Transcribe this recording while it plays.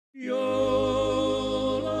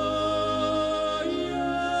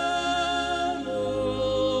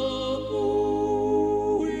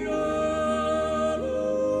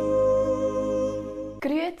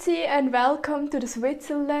and welcome to the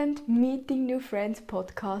Switzerland Meeting New Friends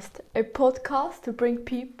podcast, a podcast to bring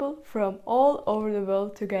people from all over the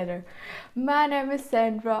world together. My name is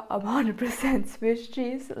Sandra, I'm 100% Swiss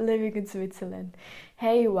cheese living in Switzerland.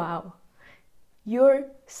 Hey, wow, you're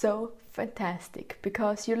so fantastic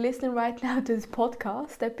because you're listening right now to this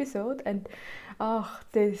podcast episode, and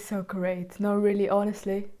this is so great. No, really,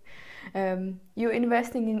 honestly. You're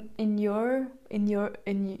investing in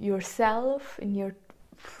yourself, in your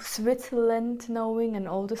Switzerland knowing and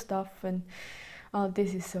all the stuff, and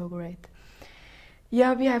this is so great.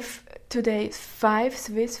 Yeah, we have today 5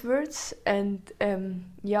 Swiss words, and in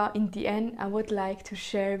the end I would like to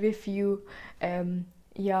share with you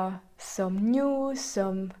some news,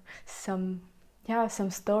 some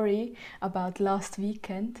story about last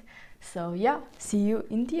weekend. So see you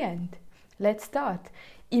in the end. Let's start.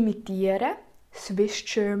 Imitieren, Swiss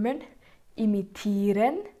German,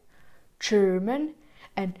 imitieren, German,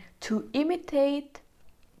 and to imitate,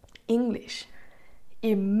 English.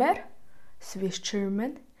 Immer, Swiss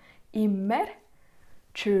German, immer,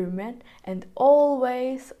 German, and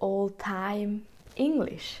always, all time,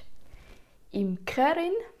 English.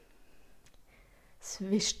 Imkerin,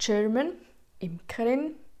 Swiss German,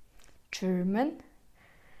 Imkerin, German,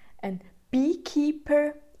 and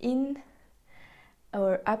beekeeper in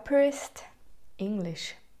or apiarist,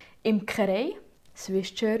 English. Imkerei,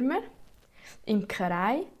 Swiss German,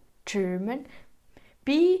 Imkerei, German,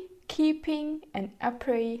 beekeeping and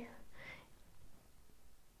apiary,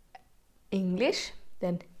 English.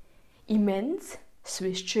 Then immense,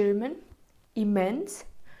 Swiss German, immense,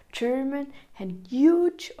 German, and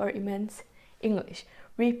huge or immense, English.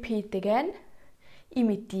 Repeat again.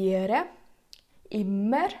 Imitiere,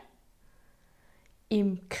 immer,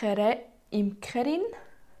 Imkerin,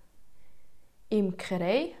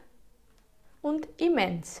 Imkerei und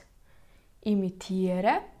immens.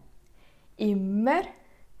 Imitiere, immer,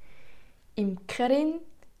 Imkerin,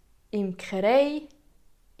 Imkerei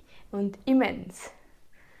und immens.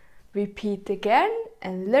 Repeat again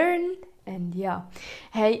and learn, and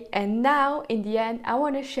Hey, and now in the end I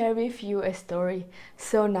want to share with you a story.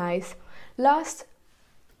 So nice. Last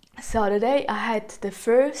Saturday I had the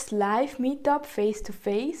first live meetup face to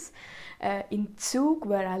face in Zug,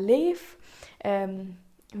 where I live,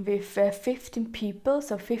 with 15 people.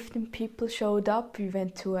 So 15 people showed up. We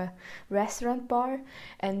went to a restaurant bar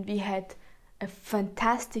and we had a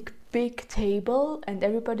fantastic big table and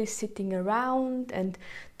everybody sitting around and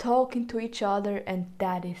talking to each other, and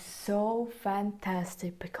that is so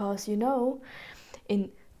fantastic because in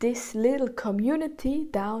this little community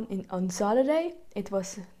down on Saturday, it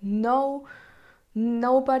was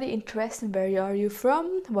nobody interested in where are you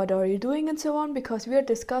from, what are you doing, and so on, because we are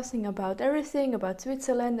discussing about everything, about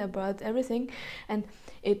Switzerland, about everything, and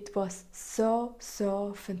it was so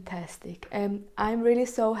fantastic. I'm really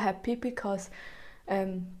so happy because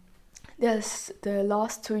the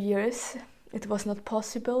last 2 years it was not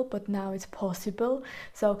possible, but now it's possible.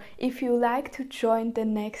 So if you like to join the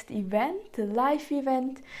next event, the live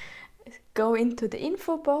event, go into the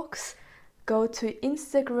info box, go to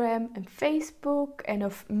Instagram and Facebook and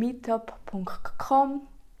of meetup.com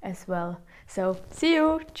as well. So see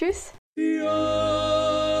you, tschüss!